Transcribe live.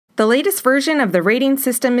The latest version of the rating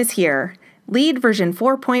system is here. LEED version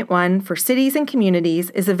 4.1 for cities and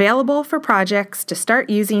communities is available for projects to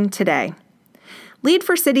start using today. LEED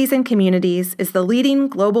for Cities and Communities is the leading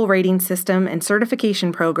global rating system and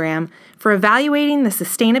certification program for evaluating the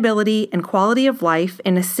sustainability and quality of life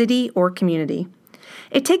in a city or community.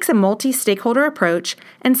 It takes a multi-stakeholder approach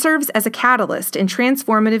and serves as a catalyst and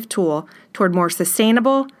transformative tool toward more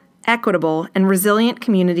sustainable, equitable, and resilient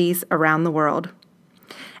communities around the world.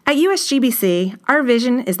 At USGBC, our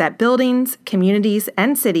vision is that buildings, communities,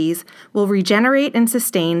 and cities will regenerate and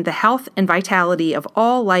sustain the health and vitality of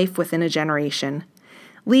all life within a generation.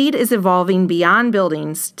 LEED is evolving beyond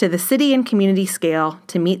buildings to the city and community scale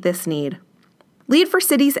to meet this need. LEED for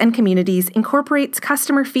Cities and Communities incorporates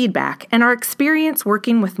customer feedback and our experience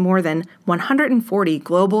working with more than 140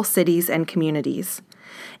 global cities and communities.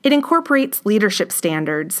 It incorporates leadership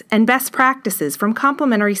standards and best practices from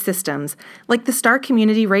complementary systems like the STAR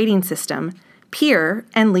Community Rating System, PEER,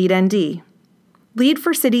 and LEED-ND. LEED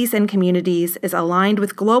for Cities and Communities is aligned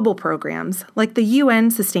with global programs like the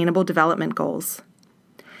UN Sustainable Development Goals.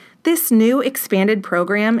 This new expanded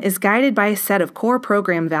program is guided by a set of core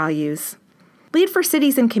program values. LEED for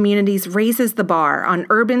Cities and Communities raises the bar on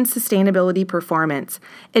urban sustainability performance,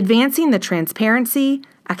 advancing the transparency,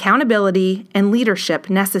 accountability, and leadership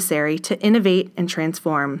necessary to innovate and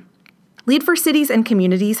transform. LEED for Cities and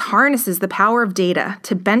Communities harnesses the power of data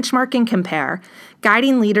to benchmark and compare,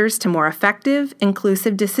 guiding leaders to more effective,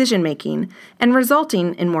 inclusive decision-making and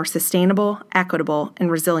resulting in more sustainable, equitable, and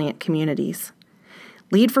resilient communities.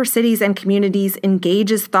 LEED for Cities and Communities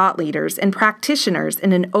engages thought leaders and practitioners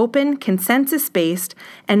in an open, consensus-based,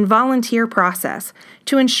 and volunteer process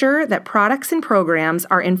to ensure that products and programs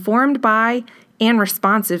are informed by and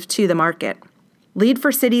responsive to the market. LEED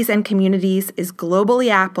for Cities and Communities is globally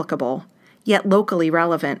applicable, yet locally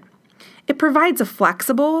relevant. It provides a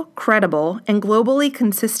flexible, credible, and globally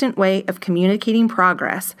consistent way of communicating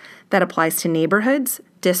progress that applies to neighborhoods,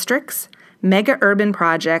 districts, mega-urban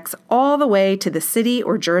projects, all the way to the city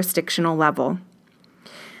or jurisdictional level.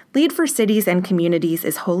 LEED for Cities and Communities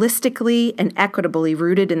is holistically and equitably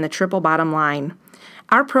rooted in the triple bottom line.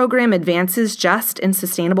 Our program advances just and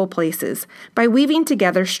sustainable places by weaving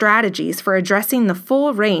together strategies for addressing the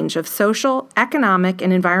full range of social, economic,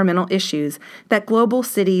 and environmental issues that global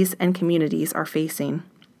cities and communities are facing.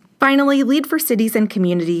 Finally, LEED for Cities and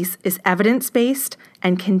Communities is evidence-based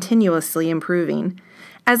and continuously improving.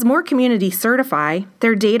 As more communities certify,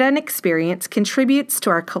 their data and experience contributes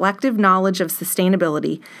to our collective knowledge of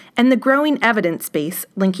sustainability and the growing evidence base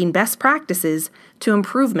linking best practices to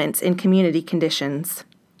improvements in community conditions.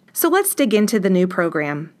 So let's dig into the new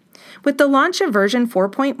program. With the launch of version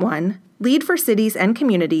 4.1, LEED for Cities and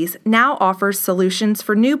Communities now offers solutions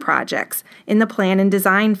for new projects in the plan and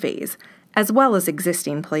design phase, as well as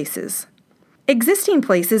existing places. Existing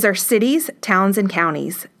places are cities, towns, and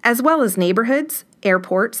counties, as well as neighborhoods,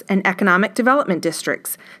 airports, and economic development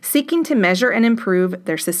districts seeking to measure and improve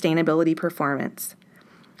their sustainability performance.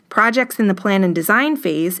 Projects in the plan and design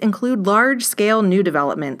phase include large-scale new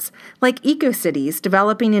developments, like eco-cities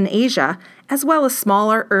developing in Asia, as well as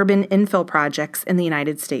smaller urban infill projects in the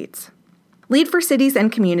United States. LEED for Cities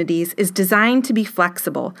and Communities is designed to be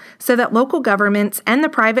flexible so that local governments and the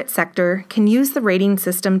private sector can use the rating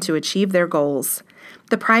system to achieve their goals.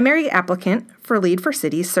 The primary applicant for LEED for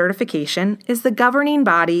Cities certification is the governing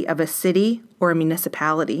body of a city or a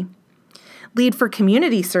municipality. LEED for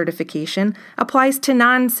Community certification applies to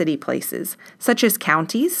non-city places, such as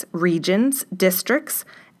counties, regions, districts,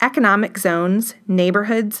 economic zones,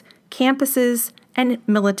 neighborhoods, campuses, and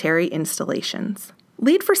military installations.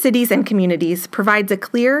 LEED for Cities and Communities provides a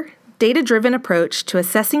clear, data-driven approach to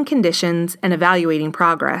assessing conditions and evaluating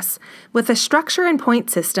progress, with a structure and point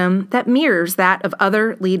system that mirrors that of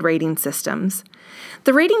other LEED rating systems.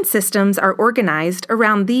 The rating systems are organized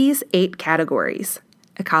around these 8 categories: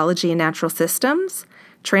 ecology and natural systems,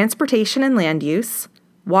 transportation and land use,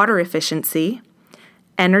 water efficiency,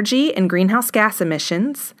 energy and greenhouse gas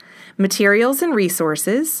emissions, materials and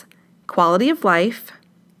resources, quality of life,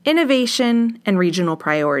 innovation, and regional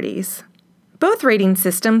priorities. Both rating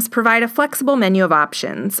systems provide a flexible menu of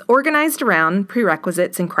options organized around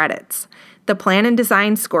prerequisites and credits. The Plan and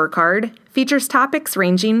Design Scorecard features topics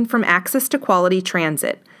ranging from access to quality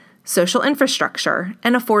transit, social infrastructure,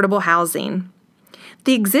 and affordable housing.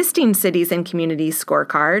 The existing Cities and Communities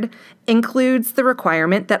Scorecard includes the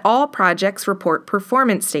requirement that all projects report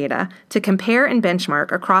performance data to compare and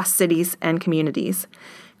benchmark across cities and communities.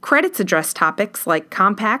 Credits address topics like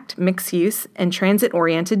compact, mixed-use, and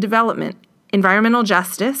transit-oriented development, environmental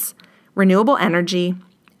justice, renewable energy,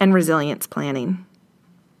 and resilience planning.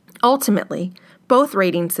 Ultimately, Both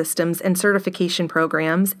rating systems and certification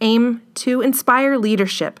programs aim to inspire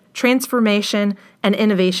leadership, transformation, and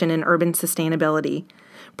innovation in urban sustainability,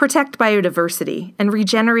 protect biodiversity, and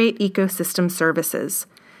regenerate ecosystem services,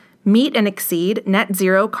 meet and exceed net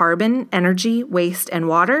zero carbon, energy, waste, and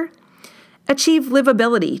water, achieve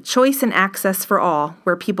livability, choice, and access for all,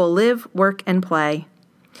 where people live, work, and play,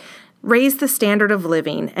 raise the standard of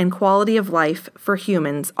living and quality of life for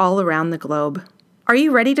humans all around the globe. Are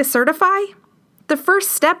you ready to certify? The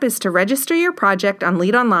first step is to register your project on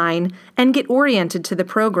LEED Online and get oriented to the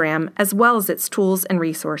program as well as its tools and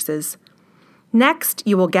resources. Next,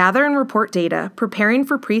 you will gather and report data, preparing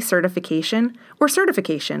for pre-certification or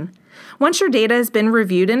certification. Once your data has been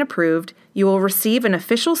reviewed and approved, you will receive an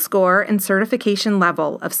official score and certification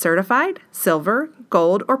level of certified, silver,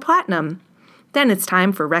 gold, or platinum. Then it's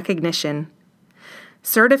time for recognition.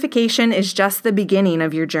 Certification is just the beginning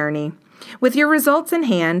of your journey. With your results in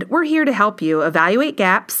hand, we're here to help you evaluate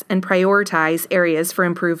gaps and prioritize areas for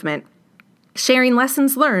improvement. Sharing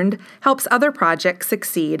lessons learned helps other projects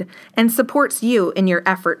succeed and supports you in your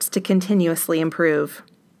efforts to continuously improve.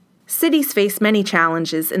 Cities face many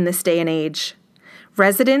challenges in this day and age.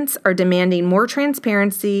 Residents are demanding more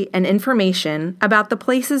transparency and information about the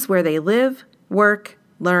places where they live, work,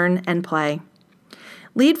 learn, and play.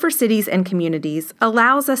 LEED for Cities and Communities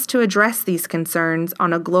allows us to address these concerns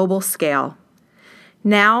on a global scale.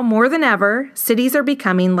 Now, more than ever, cities are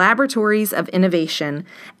becoming laboratories of innovation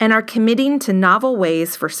and are committing to novel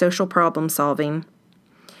ways for social problem solving.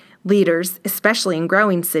 Leaders, especially in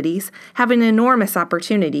growing cities, have an enormous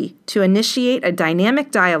opportunity to initiate a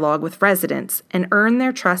dynamic dialogue with residents and earn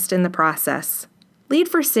their trust in the process. LEED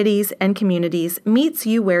for Cities and Communities meets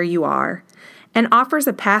you where you are and offers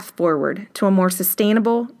a path forward to a more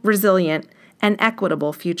sustainable, resilient, and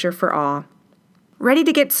equitable future for all. Ready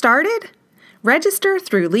to get started? Register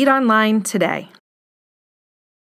through LEED Online today.